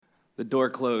The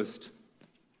door closed.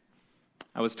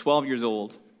 I was 12 years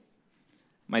old.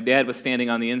 My dad was standing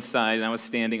on the inside, and I was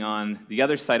standing on the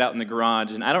other side out in the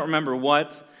garage. And I don't remember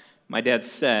what my dad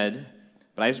said,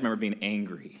 but I just remember being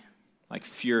angry, like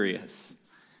furious.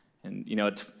 And,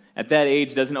 at that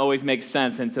age, it doesn't always make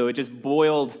sense. And so it just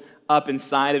boiled up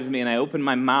inside of me, and I opened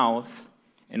my mouth.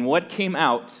 And what came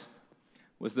out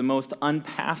was the most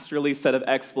unpastorally set of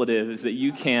expletives that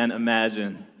you can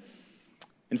imagine.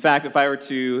 In fact,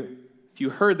 if you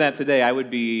heard that today, I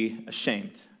would be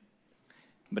ashamed.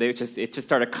 But it just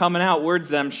started coming out, words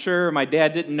that I'm sure my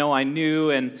dad didn't know I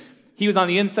knew. And he was on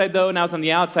the inside, though, and I was on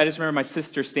the outside. I just remember my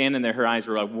sister standing there. Her eyes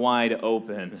were like wide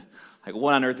open. Like,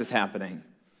 what on earth is happening?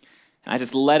 And I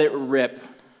just let it rip.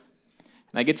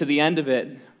 And I get to the end of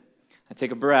it. I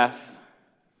take a breath,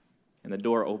 and the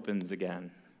door opens again.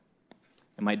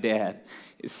 And my dad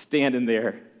is standing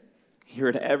there. He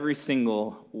heard every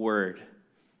single word.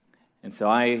 And so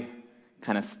I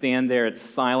kind of stand there. It's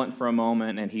silent for a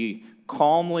moment, and he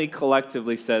calmly,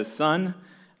 collectively says, "Son,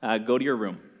 go to your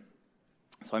room."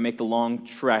 So I make the long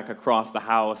trek across the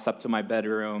house up to my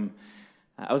bedroom.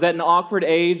 I was at an awkward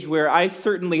age where I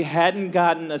certainly hadn't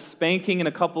gotten a spanking in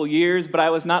a couple years, but I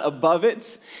was not above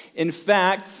it. In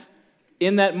fact,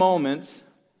 in that moment,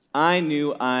 I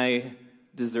knew I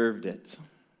deserved it.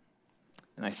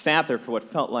 And I sat there for what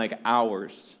felt like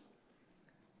hours.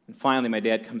 And finally, my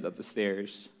dad comes up the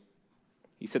stairs.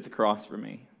 He sits across from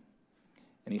me.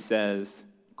 And he says,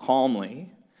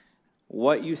 calmly,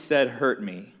 "What you said hurt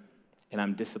me, and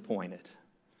I'm disappointed."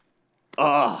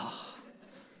 Oh.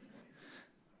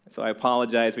 So I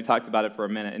apologize. We talked about it for a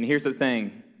minute. And here's the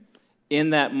thing. In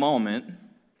that moment,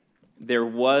 there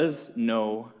was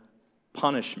no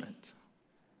punishment.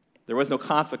 There was no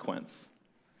consequence.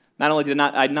 Not only did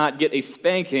I not get a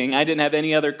spanking, I didn't have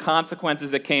any other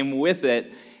consequences that came with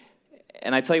it.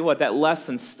 And I tell you what, that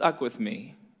lesson stuck with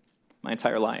me my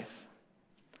entire life.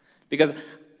 Because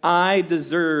I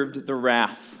deserved the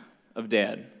wrath of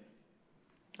Dad.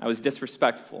 I was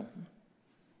disrespectful.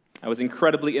 I was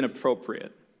incredibly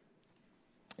inappropriate.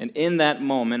 And in that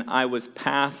moment, I was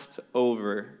passed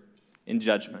over in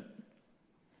judgment.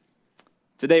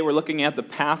 Today, we're looking at the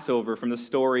Passover from the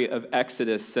story of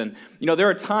Exodus. And, there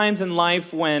are times in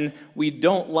life when we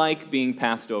don't like being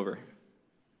passed over.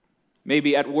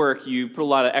 Maybe at work, you put a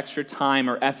lot of extra time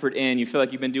or effort in. You feel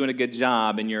like you've been doing a good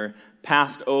job, and you're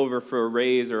passed over for a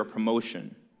raise or a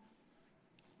promotion.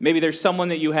 Maybe there's someone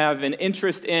that you have an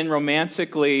interest in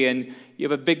romantically, and you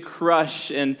have a big crush,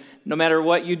 and no matter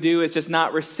what you do, it's just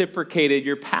not reciprocated.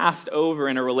 You're passed over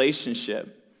in a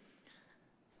relationship.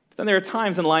 But then there are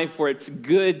times in life where it's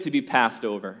good to be passed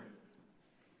over.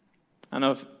 I don't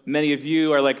know if many of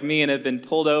you are like me and have been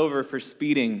pulled over for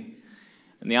speeding.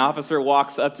 And the officer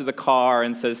walks up to the car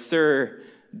and says, "Sir,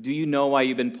 do you know why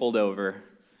you've been pulled over?"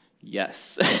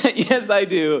 Yes. Yes, I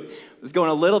do. I was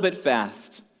going a little bit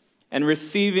fast and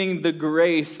receiving the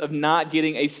grace of not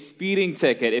getting a speeding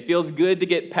ticket. It feels good to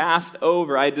get passed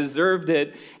over. I deserved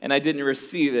it, and I didn't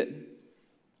receive it.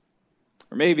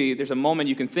 Or maybe there's a moment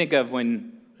you can think of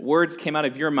when words came out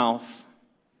of your mouth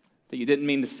that you didn't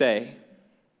mean to say.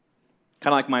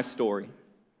 Kind of like my story.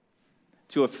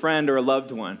 To a friend or a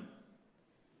loved one.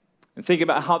 And think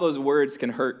about how those words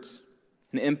can hurt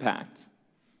and impact.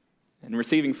 And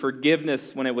receiving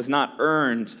forgiveness when it was not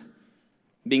earned,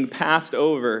 being passed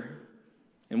over,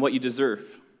 and what you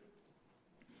deserve.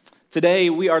 Today,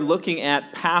 we are looking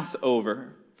at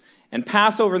Passover. And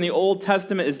Passover in the Old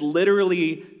Testament is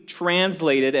literally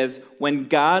translated as when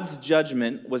God's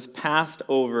judgment was passed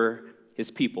over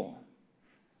his people.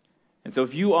 And so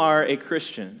if you are a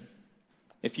Christian,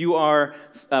 if you are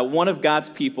one of God's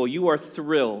people, you are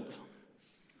thrilled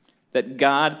that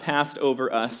God passed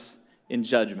over us in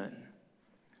judgment.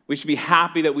 We should be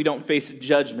happy that we don't face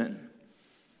judgment.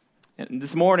 And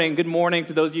this morning, good morning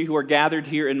to those of you who are gathered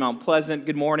here in Mount Pleasant.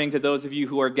 Good morning to those of you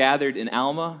who are gathered in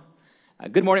Alma.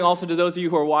 Good morning also to those of you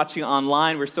who are watching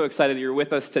online. We're so excited that you're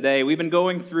with us today. We've been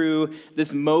going through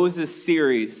this Moses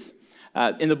series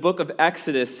in the book of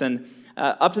Exodus. And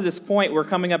up to this point, we're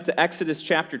coming up to Exodus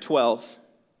chapter 12.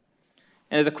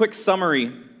 And as a quick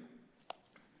summary,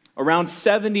 around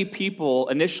 70 people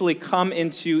initially come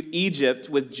into Egypt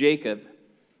with Jacob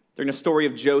during the story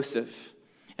of Joseph.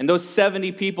 And those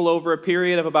 70 people over a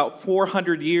period of about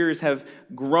 400 years have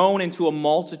grown into a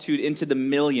multitude, into the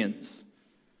millions.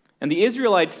 And the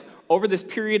Israelites, over this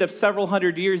period of several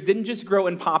hundred years, didn't just grow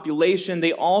in population,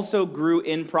 they also grew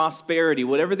in prosperity.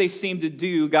 Whatever they seemed to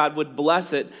do, God would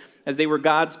bless it as they were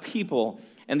God's people.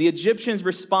 And the Egyptians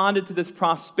responded to this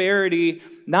prosperity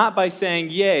not by saying,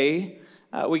 "Yay,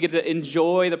 we get to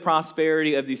enjoy the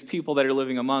prosperity of these people that are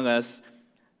living among us."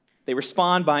 they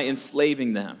respond by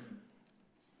enslaving them.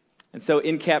 And so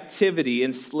in captivity,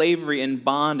 in slavery, in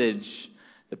bondage,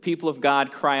 the people of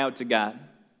God cry out to God.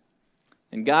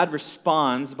 And God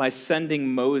responds by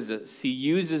sending Moses. He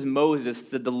uses Moses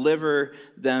to deliver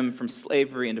them from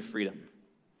slavery into freedom.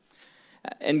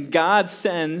 And God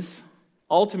sends,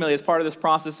 ultimately, as part of this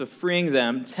process of freeing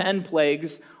them, 10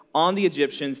 plagues on the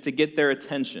Egyptians to get their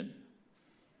attention.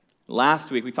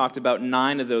 Last week, we talked about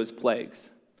 9 of those plagues.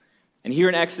 And here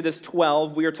in Exodus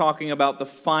 12, we are talking about the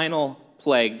final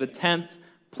plague, the 10th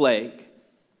plague,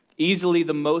 easily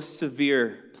the most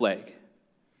severe plague.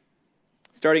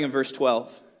 Starting in verse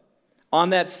 12. On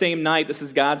that same night, this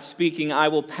is God speaking, I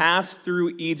will pass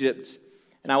through Egypt,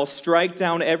 and I will strike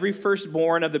down every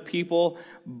firstborn of the people,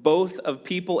 both of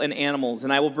people and animals,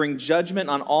 and I will bring judgment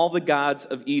on all the gods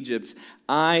of Egypt.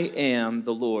 I am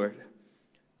the Lord.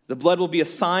 The blood will be a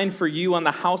sign for you on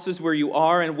the houses where you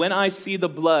are, and when I see the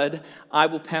blood, I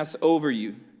will pass over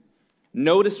you.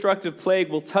 No destructive plague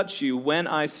will touch you when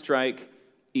I strike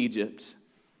Egypt.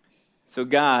 So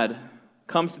God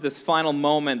comes to this final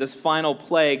moment, this final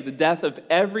plague, the death of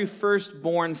every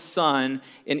firstborn son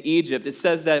in Egypt. It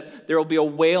says that there will be a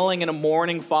wailing and a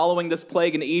mourning following this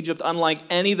plague in Egypt, unlike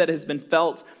any that has been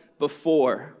felt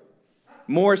before.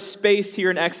 More space here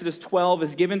in Exodus 12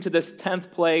 is given to this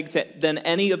 10th plague than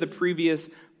any of the previous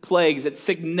plagues. It's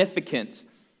significant.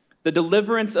 The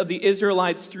deliverance of the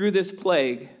Israelites through this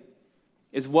plague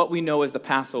is what we know as the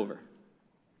Passover.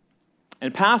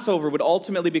 And Passover would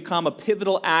ultimately become a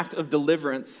pivotal act of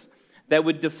deliverance that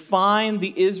would define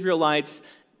the Israelites'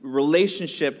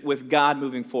 relationship with God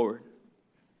moving forward.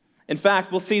 In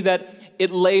fact, we'll see that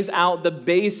it lays out the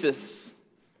basis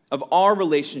of our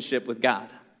relationship with God.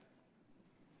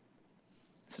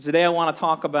 So today I want to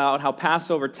talk about how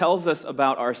Passover tells us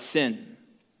about our sin,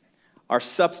 our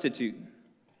substitute,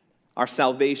 our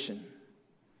salvation.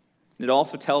 And it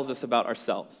also tells us about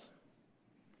ourselves.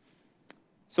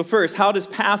 So first, how does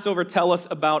Passover tell us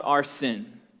about our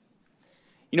sin?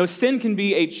 You know, sin can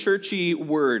be a churchy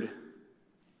word.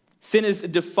 Sin is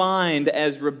defined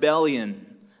as rebellion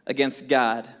against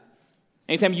God.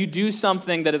 Anytime you do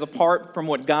something that is apart from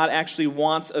what God actually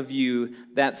wants of you,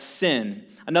 that's sin.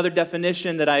 Another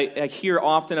definition that I hear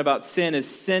often about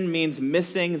sin means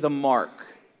missing the mark.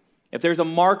 If there's a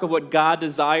mark of what God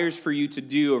desires for you to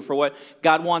do or for what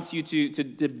God wants you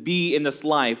to be in this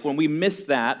life, when we miss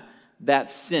that,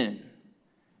 that's sin.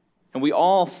 And we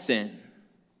all sin.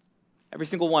 Every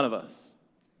single one of us.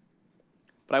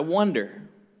 But I wonder,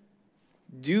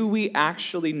 do we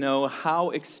actually know how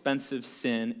expensive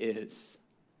sin is?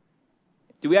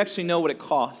 Do we actually know what it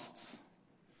costs?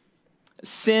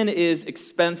 Sin is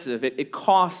expensive. It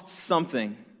costs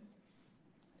something.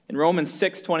 In Romans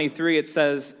 6:23, it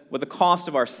says what the cost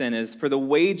of our sin is. For the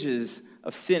wages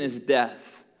of sin is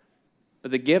death.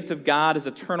 But the gift of God is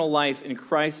eternal life in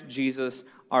Christ Jesus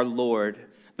our Lord.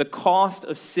 The cost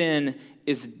of sin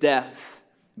is death.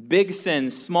 Big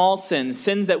sins, small sins,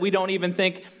 sins that we don't even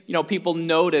think, people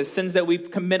notice, sins that we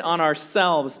commit on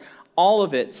ourselves, all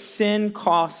of it. Sin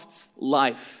costs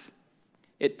life.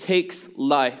 It takes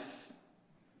life.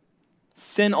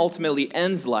 Sin ultimately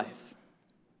ends life.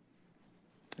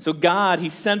 So God, he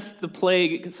sends the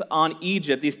plagues on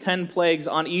Egypt, these 10 plagues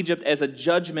on Egypt as a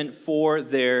judgment for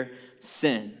their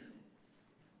sin.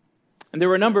 And there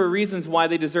were a number of reasons why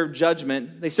they deserved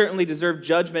judgment. They certainly deserved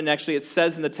judgment, actually it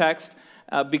says in the text,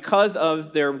 because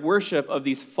of their worship of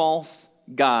these false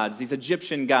gods, these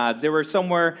Egyptian gods. There were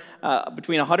somewhere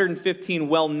between 115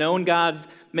 well-known gods.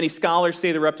 Many scholars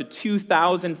say there were up to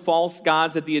 2,000 false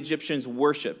gods that the Egyptians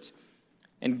worshipped.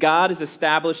 And God is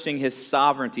establishing his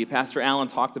sovereignty. Pastor Allen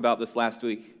talked about this last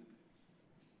week.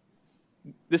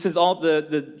 This is all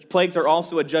the plagues are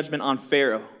also a judgment on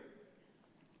Pharaoh.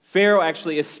 Pharaoh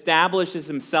actually establishes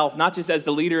himself not just as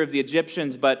the leader of the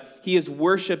Egyptians, but he is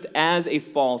worshipped as a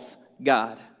false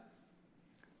god.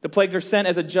 The plagues are sent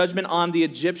as a judgment on the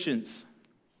Egyptians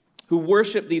who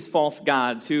worship these false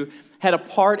gods, who had a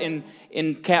part in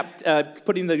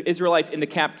putting the Israelites into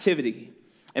captivity.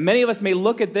 And many of us may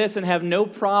look at this and have no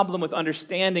problem with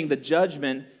understanding the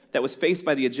judgment that was faced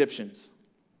by the Egyptians.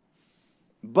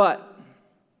 But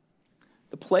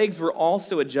the plagues were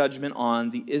also a judgment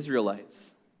on the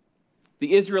Israelites.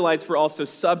 The Israelites were also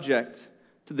subject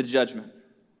to the judgment.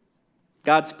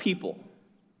 God's people.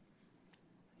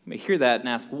 You may hear that and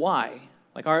ask, why?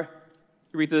 You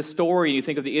read the story and you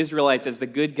think of the Israelites as the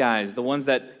good guys, the ones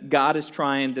that God is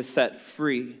trying to set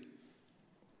free.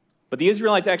 But the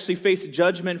Israelites actually faced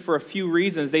judgment for a few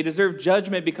reasons. They deserved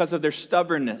judgment because of their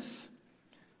stubbornness.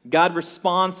 God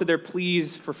responds to their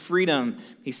pleas for freedom.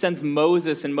 He sends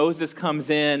Moses, and Moses comes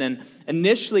in, and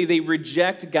initially they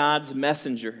reject God's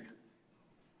messenger.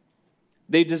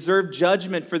 They deserve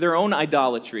judgment for their own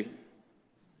idolatry.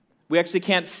 We actually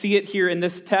can't see it here in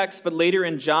this text, but later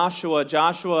in Joshua,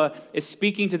 Joshua is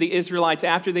speaking to the Israelites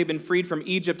after they've been freed from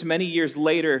Egypt many years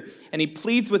later, and he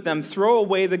pleads with them, throw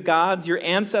away the gods your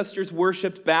ancestors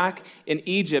worshipped back in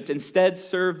Egypt. Instead,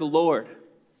 serve the Lord.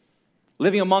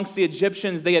 Living amongst the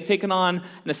Egyptians, they had taken on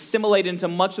and assimilated into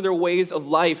much of their ways of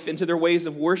life, into their ways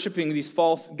of worshiping these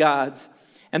false gods.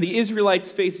 And the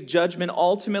Israelites faced judgment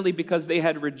ultimately because they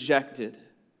had rejected.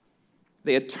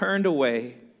 They had turned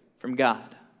away from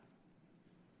God.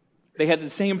 They had the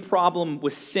same problem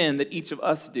with sin that each of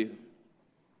us do.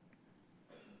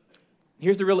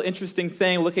 Here's the real interesting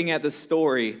thing looking at this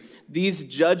story. These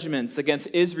judgments against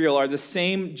Israel are the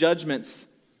same judgments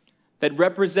that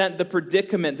represent the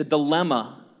predicament, the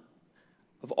dilemma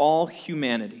of all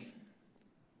humanity.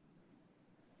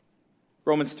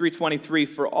 Romans 3:23,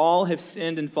 for all have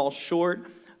sinned and fall short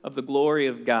of the glory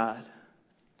of God.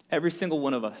 Every single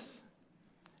one of us.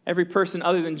 Every person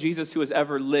other than Jesus who has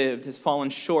ever lived has fallen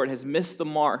short, has missed the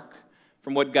mark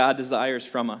from what God desires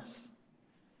from us.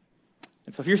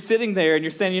 And so if you're sitting there and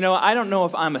you're saying, I don't know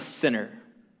if I'm a sinner.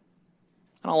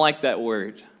 I don't like that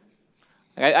word.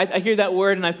 I hear that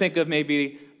word and I think of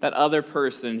maybe that other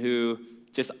person who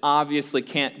just obviously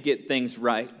can't get things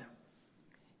right.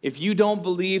 If you don't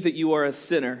believe that you are a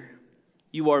sinner,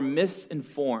 you are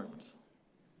misinformed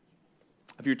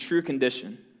of your true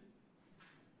condition.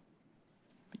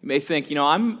 You may think,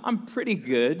 I'm pretty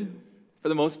good for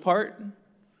the most part.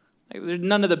 There's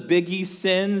none of the biggie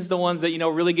sins, the ones that,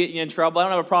 really get you in trouble. I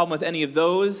don't have a problem with any of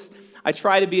those. I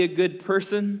try to be a good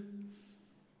person.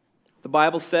 The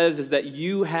Bible says is that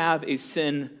you have a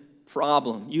sin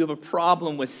problem. You have a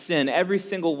problem with sin, every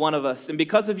single one of us. And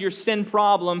because of your sin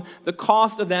problem, the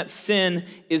cost of that sin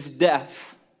is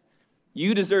death.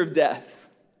 You deserve death.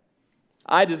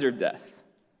 I deserve death.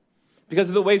 Because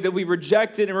of the ways that we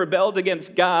rejected and rebelled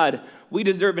against God, we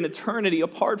deserve an eternity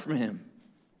apart from Him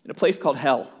in a place called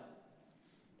hell.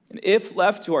 And if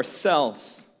left to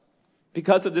ourselves,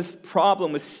 because of this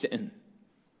problem with sin,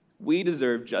 we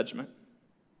deserve judgment.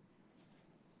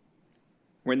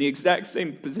 We're in the exact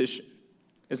same position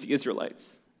as the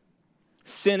Israelites.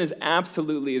 Sin is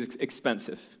absolutely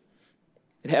expensive.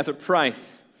 It has a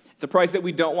price. It's a price that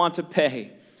we don't want to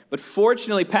pay. But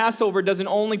fortunately, Passover doesn't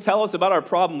only tell us about our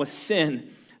problem with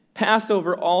sin.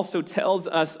 Passover also tells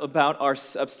us about our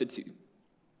substitute.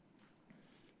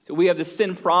 So we have the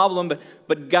sin problem,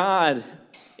 but God,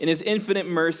 in His infinite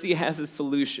mercy, has a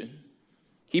solution.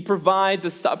 He provides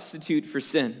a substitute for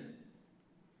sin.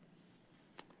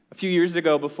 A few years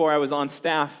ago, before I was on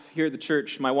staff here at the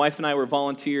church, my wife and I were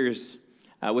volunteers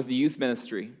with the youth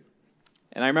ministry.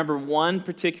 And I remember one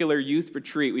particular youth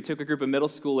retreat. We took a group of middle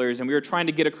schoolers, and we were trying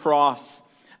to get across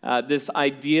this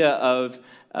idea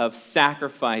of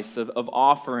sacrifice, of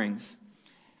offerings.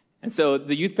 And so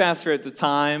the youth pastor at the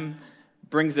time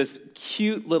brings this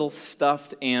cute little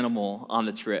stuffed animal on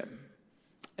the trip.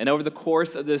 And over the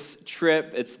course of this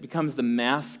trip, it becomes the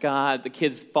mascot. The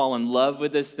kids fall in love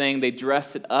with this thing. They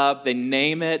dress it up. They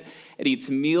name it. It eats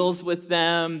meals with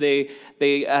them. They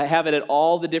have it at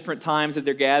all the different times that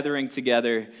they're gathering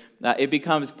together. It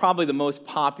becomes probably the most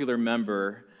popular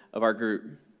member of our group.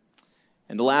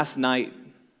 And the last night,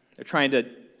 they're trying to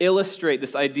illustrate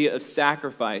this idea of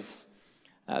sacrifice.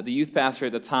 The youth pastor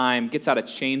at the time gets out a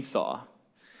chainsaw.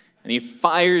 And he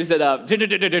fires it up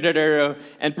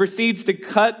and proceeds to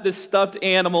cut the stuffed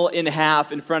animal in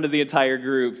half in front of the entire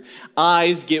group.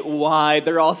 Eyes get wide.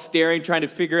 They're all staring, trying to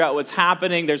figure out what's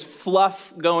happening. There's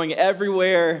fluff going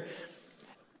everywhere.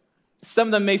 Some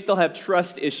of them may still have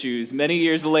trust issues many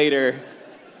years later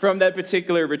from that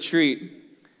particular retreat.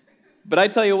 But I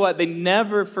tell you what, they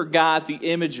never forgot the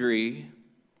imagery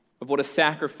of what a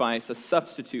sacrifice, a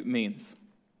substitute means.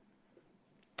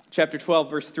 Chapter 12,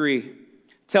 verse 3.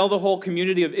 Tell the whole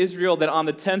community of Israel that on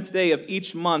the 10th day of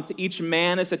each month, each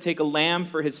man is to take a lamb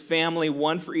for his family,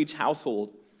 one for each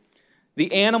household.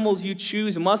 The animals you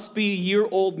choose must be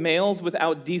year-old males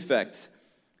without defect.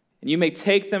 And you may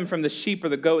take them from the sheep or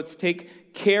the goats.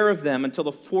 Take care of them until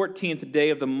the 14th day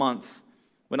of the month,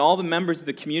 when all the members of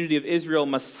the community of Israel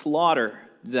must slaughter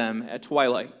them at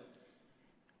twilight.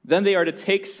 Then they are to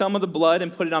take some of the blood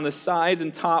and put it on the sides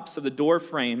and tops of the door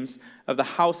frames of the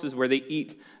houses where they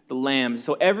eat the lambs.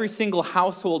 So every single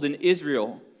household in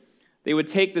Israel, they would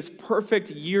take this perfect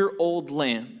year-old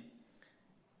lamb,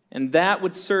 and that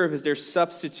would serve as their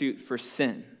substitute for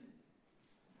sin.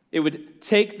 It would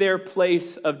take their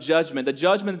place of judgment. The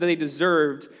judgment that they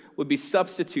deserved would be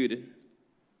substituted.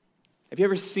 Have you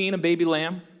ever seen a baby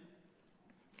lamb?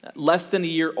 Less than a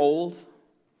year old.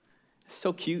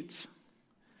 So cute.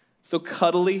 So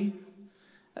cuddly.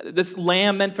 This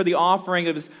lamb meant for the offering,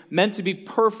 it was meant to be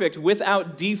perfect,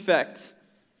 without defect.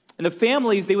 And the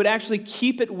families, they would actually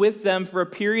keep it with them for a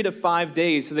period of 5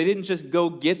 days. So they didn't just go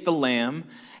get the lamb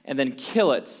and then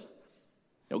kill it.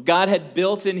 God had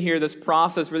built in here this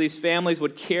process where these families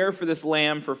would care for this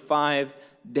lamb for 5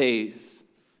 days.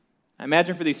 I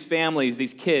imagine for these families,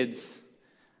 these kids,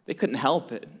 they couldn't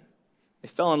help it. They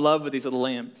fell in love with these little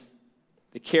lambs.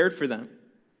 They cared for them.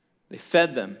 They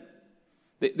fed them.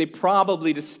 They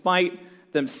probably,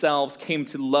 despite themselves, came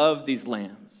to love these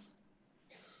lambs.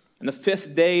 And the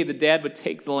 5th day, the dad would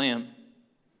take the lamb.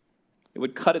 It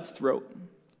would cut its throat.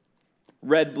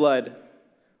 Red blood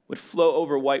would flow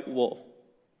over white wool.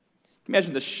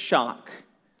 Imagine the shock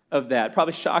of that.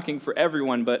 Probably shocking for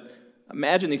everyone, but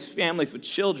imagine these families with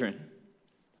children.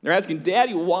 They're asking,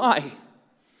 Daddy, why?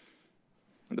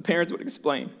 And the parents would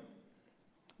explain,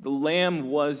 the lamb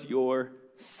was your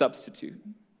substitute.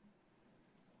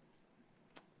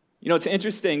 You know, it's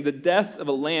interesting. The death of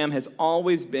a lamb has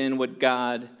always been what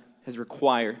God has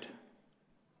required.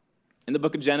 In the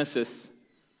book of Genesis,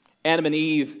 Adam and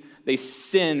Eve, they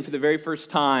sin for the very first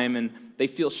time, and they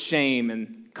feel shame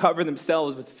and cover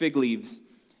themselves with fig leaves.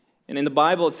 And in the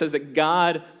Bible, it says that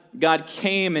God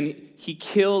came and he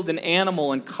killed an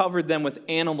animal and covered them with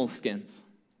animal skins.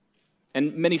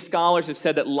 And many scholars have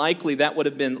said that likely that would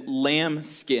have been lamb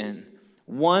skin.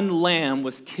 One lamb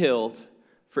was killed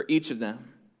for each of them.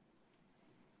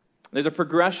 There's a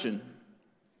progression.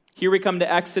 Here we come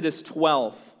to Exodus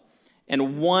 12,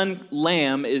 and one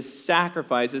lamb is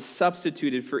sacrificed, is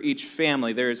substituted for each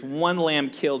family. There is one lamb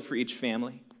killed for each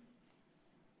family.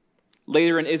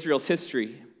 Later in Israel's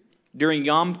history, during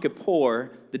Yom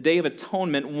Kippur, the Day of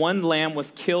Atonement, one lamb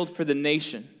was killed for the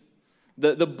nation.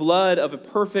 The blood of a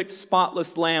perfect,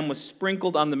 spotless lamb was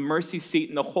sprinkled on the mercy seat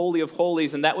in the Holy of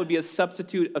Holies, and that would be a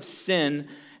substitute of sin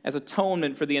as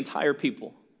atonement for the entire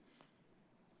people.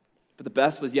 But the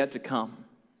best was yet to come.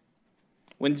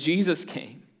 When Jesus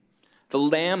came, the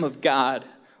Lamb of God,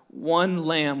 one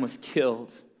lamb was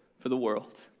killed for the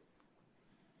world.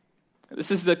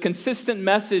 This is the consistent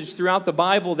message throughout the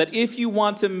Bible that if you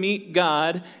want to meet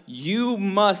God, you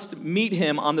must meet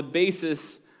him on the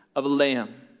basis of a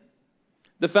lamb.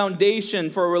 The foundation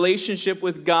for a relationship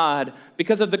with God,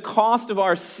 because of the cost of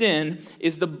our sin,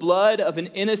 is the blood of an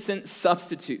innocent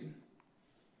substitute.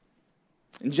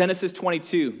 In Genesis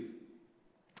 22,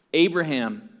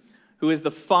 Abraham, who is the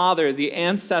father, the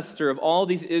ancestor of all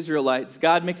these Israelites,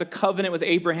 God makes a covenant with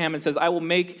Abraham and says, I will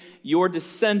make your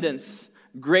descendants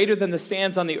greater than the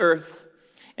sands on the earth.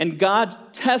 And God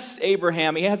tests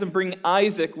Abraham. He has him bring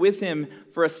Isaac with him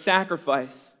for a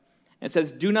sacrifice. And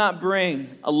says, do not bring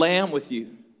a lamb with you.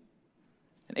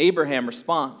 And Abraham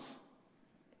responds.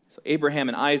 So Abraham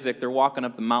and Isaac, they're walking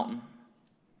up the mountain.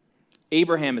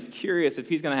 Abraham is curious if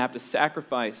he's going to have to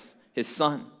sacrifice his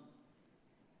son.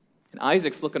 And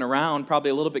Isaac's looking around, probably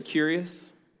a little bit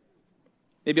curious,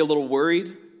 maybe a little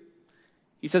worried.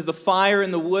 He says, the fire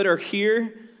and the wood are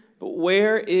here, but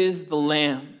where is the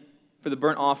lamb for the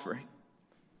burnt offering?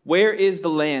 Where is the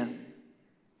lamb?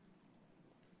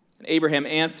 And Abraham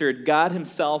answered, God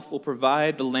himself will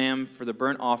provide the lamb for the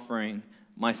burnt offering,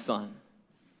 my son.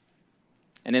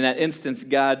 And in that instance,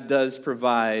 God does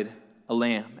provide a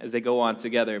lamb as they go on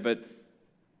together. But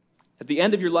at the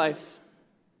end of your life,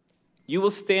 you will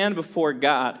stand before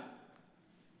God,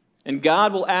 and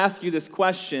God will ask you this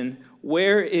question,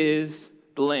 where is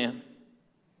the lamb?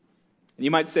 And you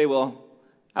might say, well,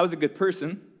 I was a good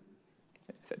person.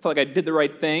 I felt like I did the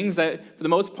right things. For the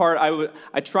most part,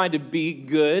 I tried to be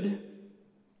good.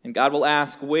 And God will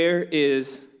ask, where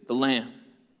is the lamb?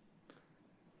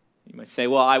 You might say,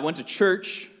 well, I went to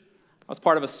church. I was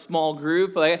part of a small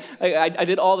group. I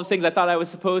did all the things I thought I was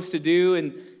supposed to do.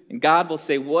 And God will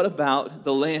say, what about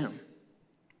the lamb?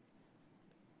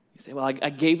 You say, well, I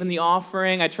gave him the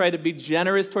offering. I tried to be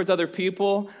generous towards other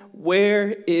people.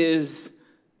 Where is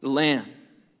the lamb?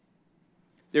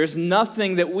 There's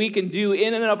nothing that we can do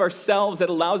in and of ourselves that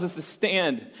allows us to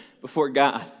stand before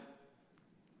God.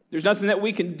 There's nothing that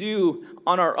we can do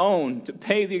on our own to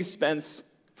pay the expense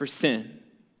for sin.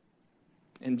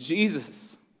 And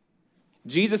Jesus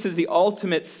is the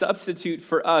ultimate substitute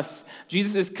for us.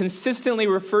 Jesus is consistently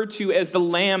referred to as the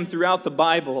lamb throughout the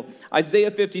Bible.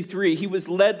 Isaiah 53, he was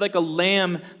led like a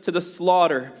lamb to the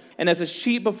slaughter, and as a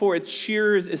sheep before its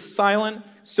shearers is silent,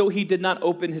 so he did not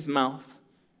open his mouth.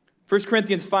 1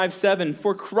 Corinthians 5:7,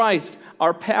 for Christ,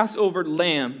 our Passover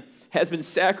lamb, has been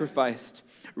sacrificed.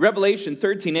 Revelation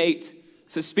 13:8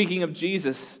 says, speaking of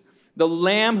Jesus, the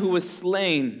lamb who was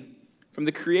slain from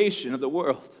the creation of the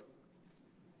world.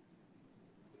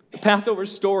 The Passover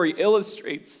story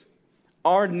illustrates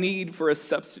our need for a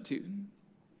substitute.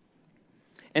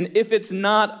 And if it's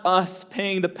not us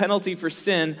paying the penalty for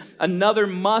sin, another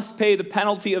must pay the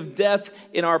penalty of death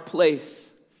in our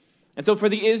place. And so for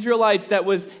the Israelites, that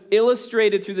was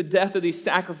illustrated through the death of these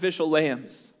sacrificial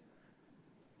lambs.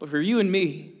 But for you and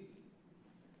me,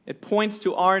 it points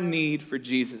to our need for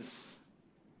Jesus.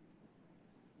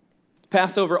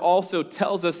 Passover also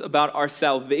tells us about our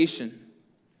salvation.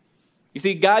 You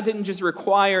see, God didn't just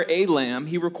require a lamb,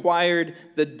 he required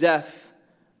the death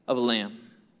of a lamb.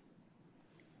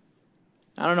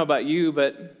 I don't know about you,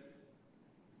 but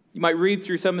you might read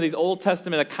through some of these Old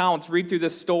Testament accounts, read through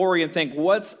this story and think,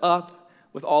 what's up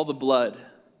with all the blood?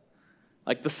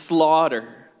 Like the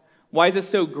slaughter. Why is it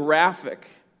so graphic?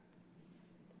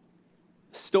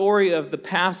 The story of the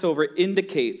Passover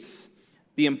indicates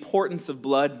the importance of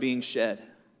blood being shed.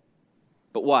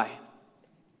 But why?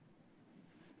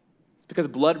 It's because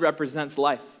blood represents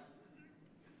life.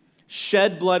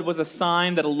 Shed blood was a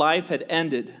sign that a life had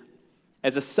ended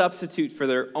as a substitute for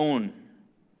their own.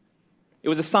 It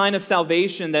was a sign of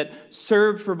salvation that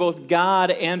served for both God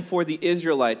and for the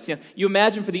Israelites. You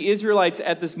imagine for the Israelites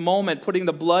at this moment putting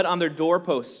the blood on their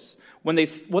doorposts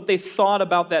what they thought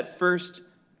about that first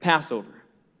Passover.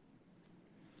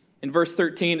 In verse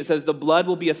 13, it says, "The blood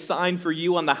will be a sign for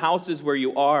you on the houses where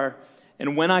you are,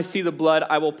 and when I see the blood,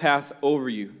 I will pass over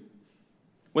you."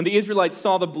 When the Israelites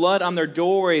saw the blood on their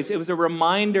doorways, it was a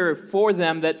reminder for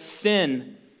them that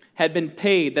sin had been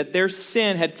paid, that their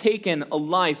sin had taken a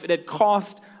life, it had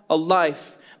cost a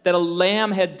life, that a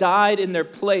lamb had died in their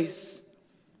place.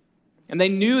 And they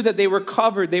knew that they were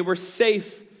covered, they were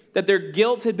safe, that their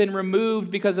guilt had been removed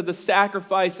because of the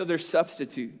sacrifice of their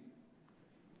substitute.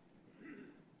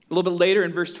 A little bit later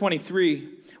in verse 23,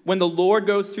 when the Lord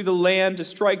goes through the land to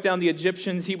strike down the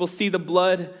Egyptians, he will see the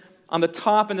blood on the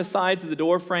top and the sides of the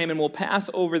doorframe and will pass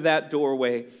over that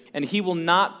doorway, and he will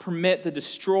not permit the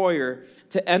destroyer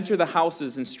to enter the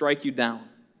houses and strike you down.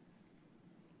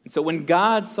 And so when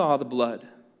God saw the blood,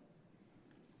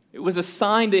 it was a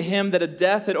sign to him that a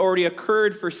death had already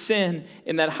occurred for sin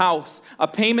in that house. A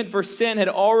payment for sin had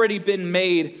already been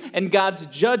made, and God's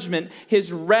judgment,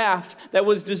 his wrath that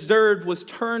was deserved, was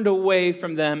turned away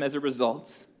from them as a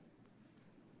result.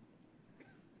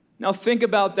 Now think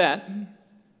about that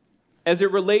as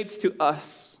it relates to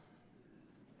us,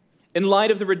 in light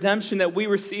of the redemption that we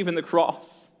receive in the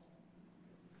cross.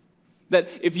 That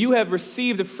if you have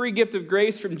received the free gift of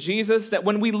grace from Jesus, that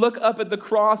when we look up at the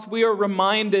cross, we are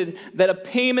reminded that a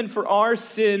payment for our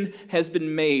sin has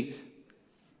been made.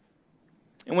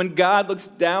 And when God looks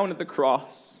down at the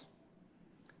cross,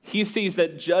 he sees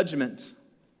that judgment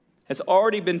has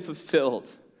already been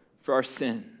fulfilled for our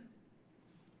sin.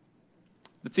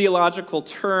 The theological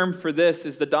term for this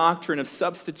is the doctrine of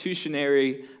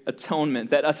substitutionary atonement,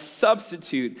 that a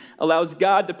substitute allows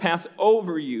God to pass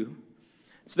over you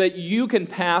so that you can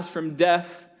pass from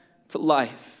death to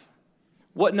life.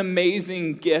 What an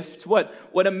amazing gift. What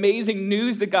amazing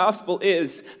news the gospel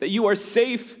is, that you are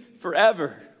safe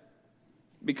forever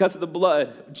because of the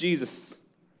blood of Jesus,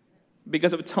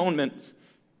 because of atonement.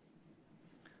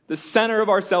 The center of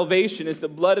our salvation is the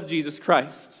blood of Jesus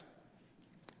Christ.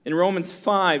 In Romans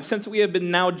 5, since we have been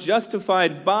now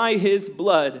justified by his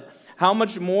blood, how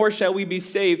much more shall we be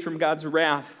saved from God's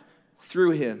wrath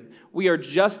through him? We are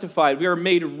justified. We are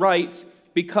made right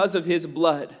because of his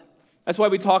blood. That's why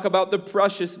we talk about the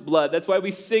precious blood. That's why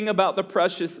we sing about the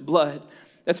precious blood.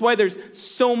 That's why there's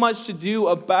so much to do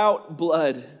about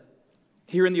blood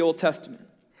here in the Old Testament.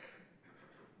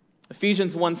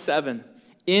 Ephesians 1:7,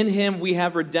 in him we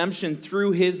have redemption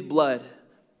through his blood,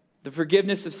 the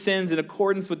forgiveness of sins in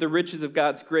accordance with the riches of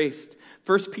God's grace.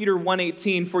 1 Peter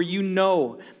 1:18, for you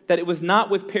know that it was not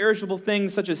with perishable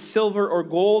things such as silver or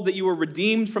gold that you were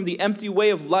redeemed from the empty way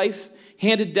of life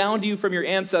handed down to you from your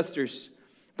ancestors,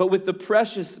 but with the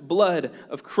precious blood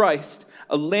of Christ,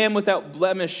 a lamb without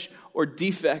blemish or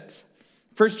defect.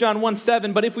 1 John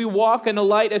 1:7, but if we walk in the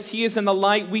light as he is in the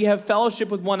light, we have fellowship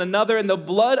with one another, and the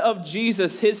blood of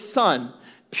Jesus, his Son,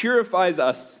 purifies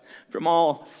us from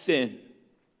all sin.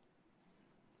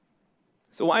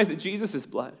 So why is it Jesus'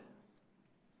 blood?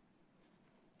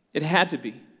 It had to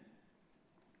be.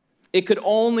 It could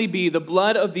only be the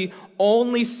blood of the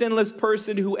only sinless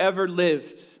person who ever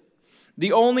lived,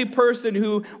 the only person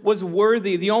who was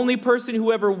worthy, the only person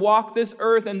who ever walked this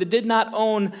earth and did not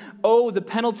owe the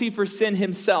penalty for sin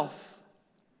himself.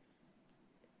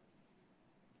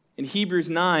 In Hebrews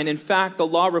 9, in fact, the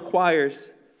law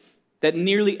requires that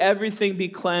nearly everything be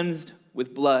cleansed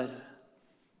with blood.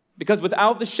 Because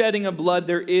without the shedding of blood,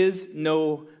 there is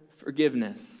no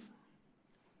forgiveness.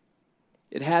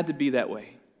 It had to be that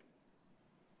way.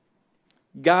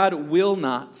 God will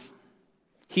not,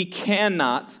 He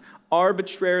cannot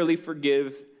arbitrarily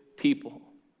forgive people.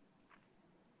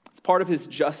 It's part of His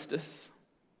justice.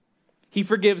 He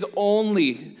forgives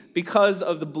only because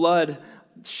of the blood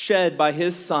shed by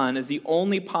His Son as the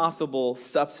only possible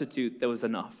substitute that was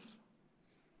enough.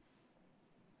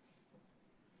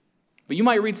 But you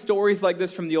might read stories like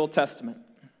this from the Old Testament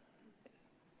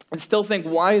and still think,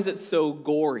 why is it so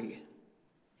gory?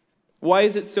 Why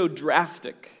is it so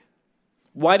drastic?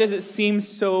 Why does it seem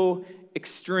so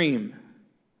extreme?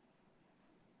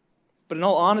 But in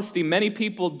all honesty, many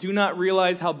people do not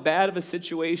realize how bad of a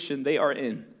situation they are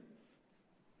in.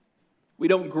 We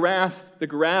don't grasp the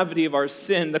gravity of our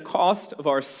sin, the cost of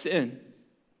our sin.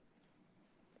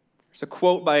 There's a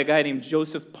quote by a guy named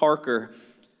Joseph Parker.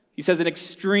 He says, an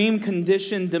extreme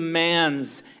condition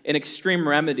demands an extreme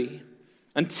remedy.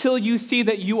 Until you see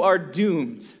that you are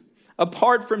doomed,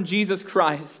 apart from Jesus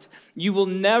Christ, you will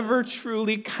never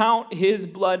truly count His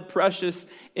blood precious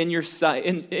in your sight.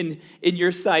 In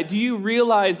your sight. Do you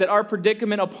realize that our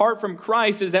predicament apart from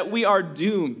Christ is that we are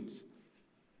doomed,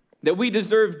 that we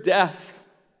deserve death?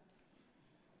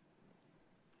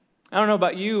 I don't know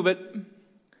about you, but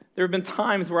there have been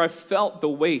times where I've felt the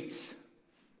weight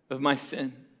of my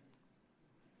sin.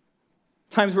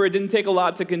 Times where it didn't take a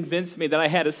lot to convince me that I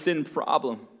had a sin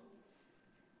problem.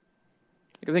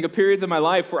 I can think of periods of my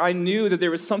life where I knew that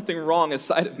there was something wrong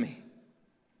inside of me.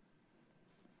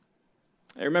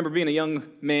 I remember being a young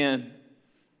man,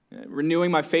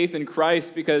 renewing my faith in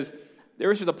Christ because there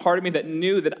was just a part of me that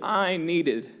knew that I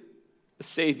needed a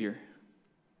Savior.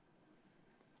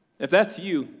 If that's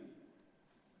you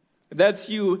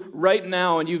right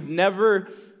now and you've never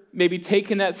maybe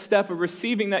taken that step of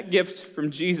receiving that gift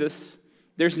from Jesus,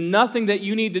 there's nothing that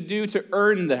you need to do to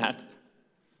earn that.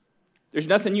 There's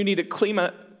nothing you need to clean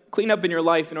up in your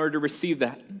life in order to receive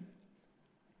that.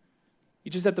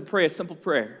 You just have to pray a simple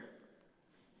prayer.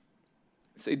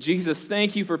 Say, Jesus,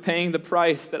 thank you for paying the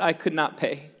price that I could not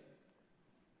pay.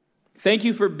 Thank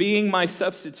you for being my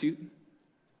substitute.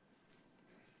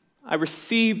 I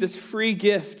receive this free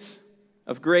gift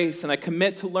of grace, and I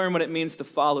commit to learn what it means to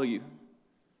follow you.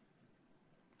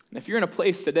 And if you're in a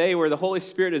place today where the Holy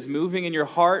Spirit is moving in your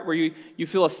heart, where you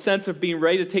feel a sense of being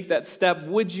ready to take that step,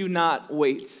 would you not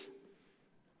wait?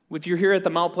 If you're here at the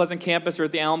Mount Pleasant campus or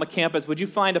at the Alma campus, would you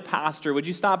find a pastor? Would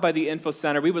you stop by the info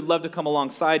center? We would love to come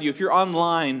alongside you. If you're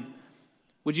online,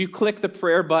 would you click the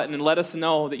prayer button and let us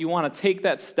know that you want to take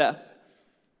that step?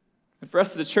 And for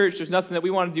us as a church, there's nothing that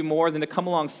we want to do more than to come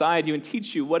alongside you and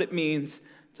teach you what it means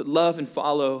to love and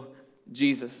follow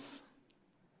Jesus.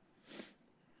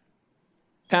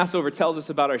 Passover tells us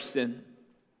about our sin.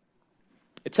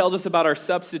 It tells us about our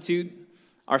substitute,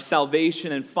 our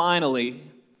salvation, and finally,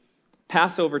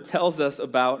 Passover tells us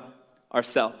about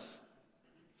ourselves.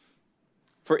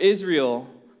 For Israel,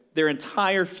 their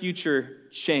entire future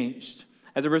changed.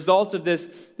 As a result of this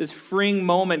freeing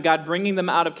moment, God bringing them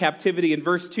out of captivity, in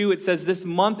verse 2, it says, this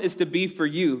month is to be for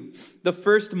you. The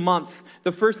first month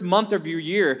of your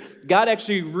year. God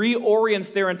actually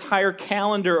reorients their entire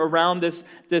calendar around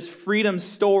this freedom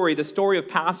story, the story of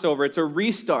Passover. It's a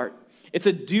restart. It's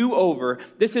a do-over.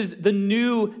 This is the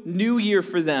new year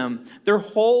for them. Their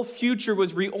whole future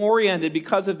was reoriented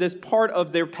because of this part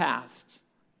of their past.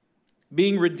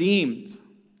 Being redeemed.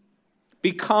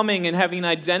 Becoming and having an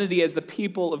identity as the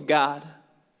people of God.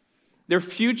 Their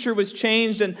future was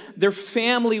changed and their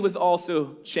family was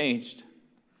also changed.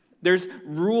 There's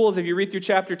rules, if you read through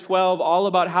chapter 12, all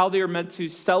about how they are meant to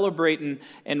celebrate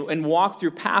and walk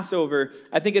through Passover.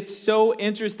 I think it's so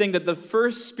interesting that the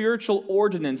first spiritual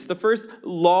ordinance, the first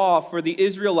law for the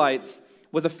Israelites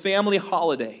was a family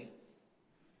holiday.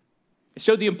 It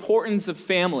showed the importance of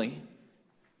family.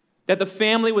 That the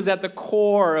family was at the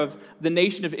core of the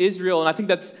nation of Israel, and I think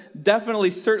that's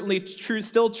certainly true,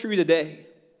 still true today.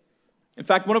 In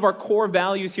fact, one of our core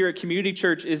values here at Community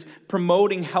Church is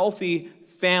promoting healthy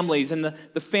families. And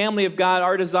the family of God,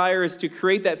 our desire is to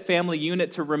create that family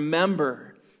unit to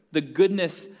remember the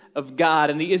goodness of God.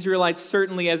 And the Israelites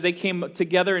certainly, as they came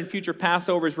together in future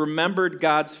Passovers, remembered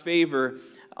God's favor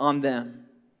on them.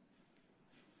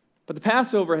 But the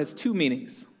Passover has two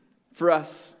meanings for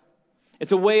us.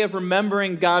 It's a way of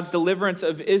remembering God's deliverance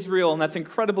of Israel, and that's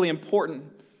incredibly important.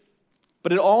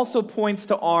 But it also points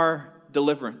to our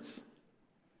deliverance.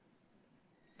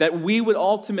 That we would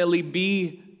ultimately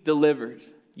be delivered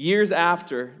years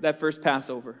after that first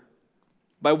Passover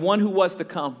by one who was to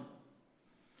come.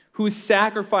 whose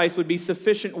sacrifice would be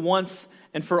sufficient once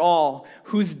and for all,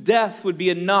 whose death would be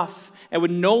enough and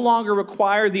would no longer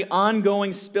require the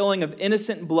ongoing spilling of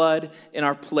innocent blood in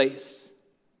our place.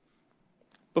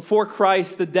 Before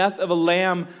Christ, the death of a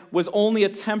lamb was only a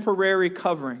temporary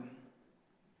covering.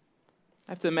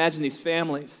 I have to imagine these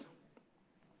families.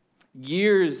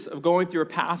 Years of going through a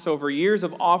Passover, years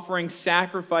of offering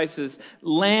sacrifices,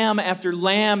 lamb after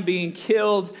lamb being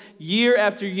killed year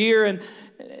after year,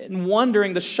 and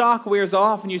wondering, the shock wears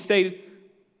off, and you say,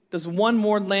 does one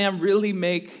more lamb really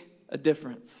make a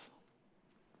difference?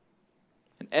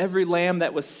 And every lamb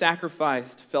that was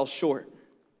sacrificed fell short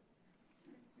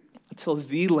until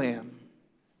the Lamb,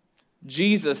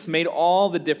 Jesus, made all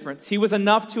the difference. He was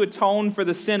enough to atone for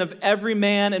the sin of every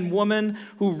man and woman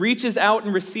who reaches out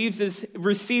and receives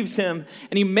him,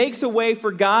 and he makes a way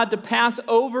for God to pass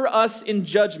over us in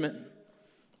judgment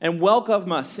and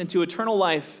welcome us into eternal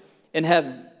life in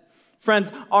heaven.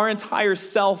 Friends, our entire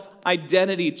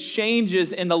self-identity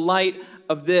changes in the light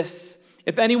of this.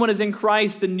 If anyone is in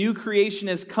Christ, the new creation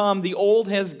has come, the old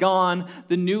has gone,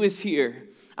 the new is here.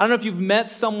 I don't know if you've met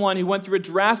someone who went through a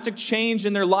drastic change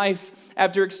in their life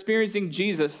after experiencing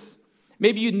Jesus.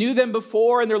 Maybe you knew them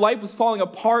before and their life was falling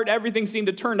apart. Everything seemed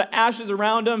to turn to ashes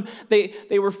around them.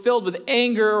 They were filled with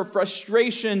anger or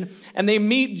frustration, and they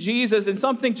meet Jesus and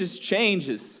something just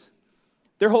changes.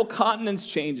 Their whole countenance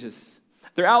changes.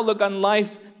 Their outlook on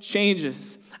life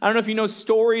changes. I don't know if you know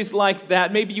stories like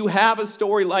that. Maybe you have a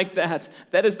story like that.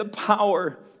 That is the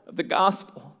power of the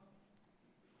gospel.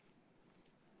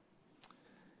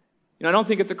 You know, I don't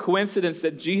think it's a coincidence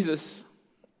that Jesus,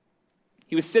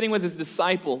 he was sitting with his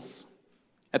disciples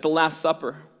at the Last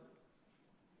Supper.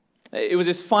 It was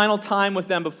his final time with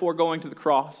them before going to the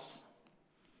cross.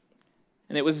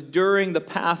 And it was during the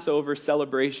Passover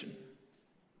celebration.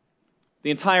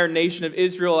 The entire nation of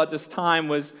Israel at this time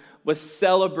was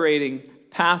celebrating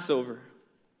Passover.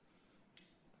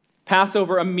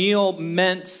 Passover, a meal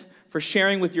meant for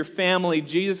sharing with your family.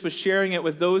 Jesus was sharing it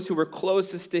with those who were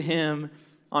closest to him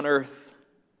on earth.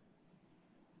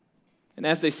 And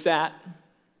as they sat, I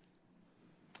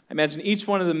imagine each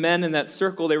one of the men in that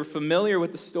circle, they were familiar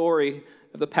with the story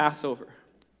of the Passover.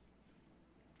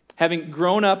 Having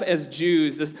grown up as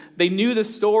Jews, they knew the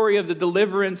story of the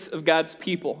deliverance of God's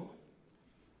people.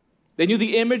 They knew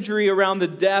the imagery around the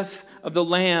death of the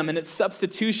lamb and its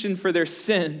substitution for their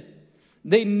sin.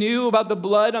 They knew about the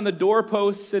blood on the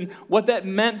doorposts and what that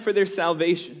meant for their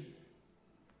salvation.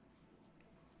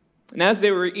 And as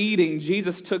they were eating,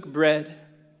 Jesus took bread.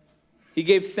 He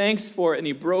gave thanks for it and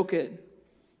he broke it.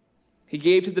 He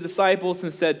gave to the disciples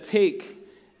and said, "Take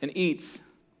and eat.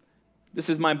 This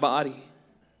is my body."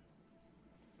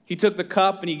 He took the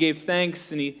cup and he gave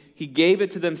thanks and he gave it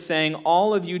to them, saying,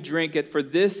 "All of you drink it, for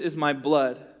this is my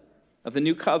blood of the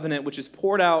new covenant, which is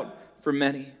poured out for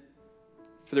many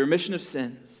for the remission of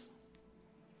sins."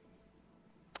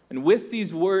 And with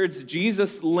these words,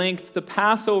 Jesus linked the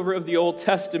Passover of the Old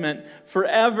Testament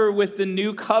forever with the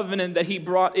new covenant that he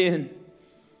brought in.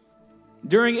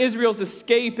 During Israel's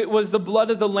escape, it was the blood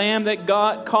of the lamb that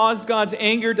caused God's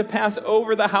anger to pass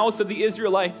over the house of the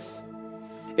Israelites.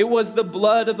 It was the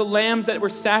blood of the lambs that were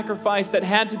sacrificed that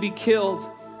had to be killed.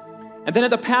 And then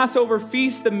at the Passover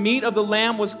feast, the meat of the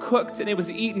lamb was cooked and it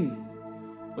was eaten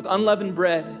with unleavened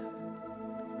bread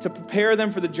to prepare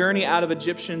them for the journey out of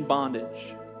Egyptian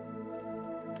bondage.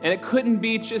 And it couldn't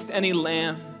be just any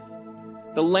lamb.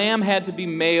 The lamb had to be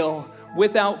male,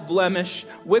 without blemish,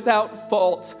 without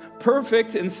fault,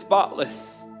 perfect and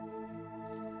spotless.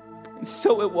 And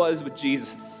so it was with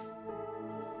Jesus,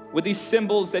 with these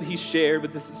symbols that he shared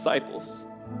with his disciples.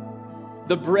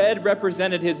 The bread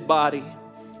represented his body,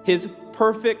 his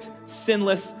perfect,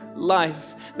 sinless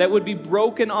life that would be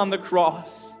broken on the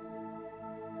cross.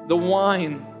 The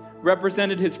wine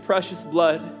represented his precious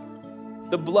blood,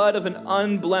 the blood of an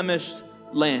unblemished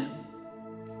lamb.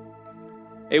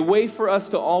 A way for us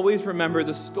to always remember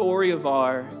the story of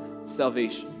our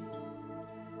salvation.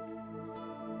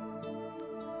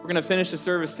 We're going to finish the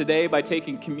service today by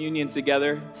taking communion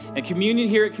together. And communion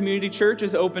here at Community Church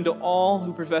is open to all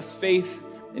who profess faith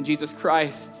in Jesus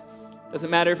Christ. Doesn't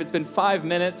matter if it's been 5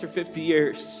 minutes or 50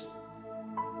 years.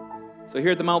 So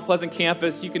here at the Mount Pleasant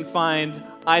campus, you can find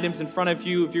items in front of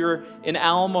you. If you're in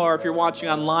Alma or if you're watching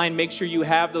online, make sure you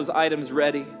have those items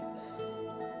ready.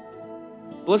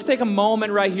 But let's take a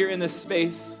moment right here in this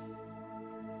space.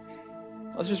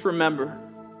 Let's just remember.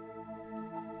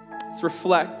 Let's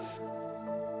reflect.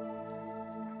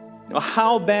 You know,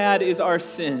 how bad is our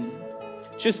sin?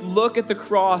 Just look at the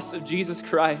cross of Jesus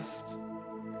Christ.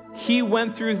 He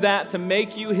went through that to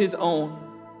make you his own.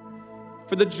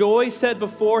 For the joy set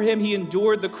before him, he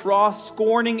endured the cross,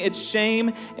 scorning its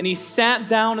shame, and he sat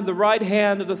down at the right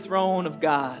hand of the throne of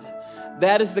God.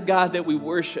 That is the God that we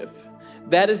worship.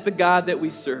 That is the God that we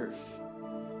serve.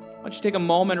 Why don't you take a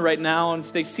moment right now and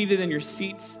stay seated in your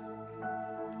seats?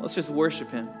 Let's just worship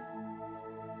him.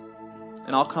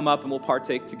 And I'll come up and we'll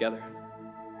partake together.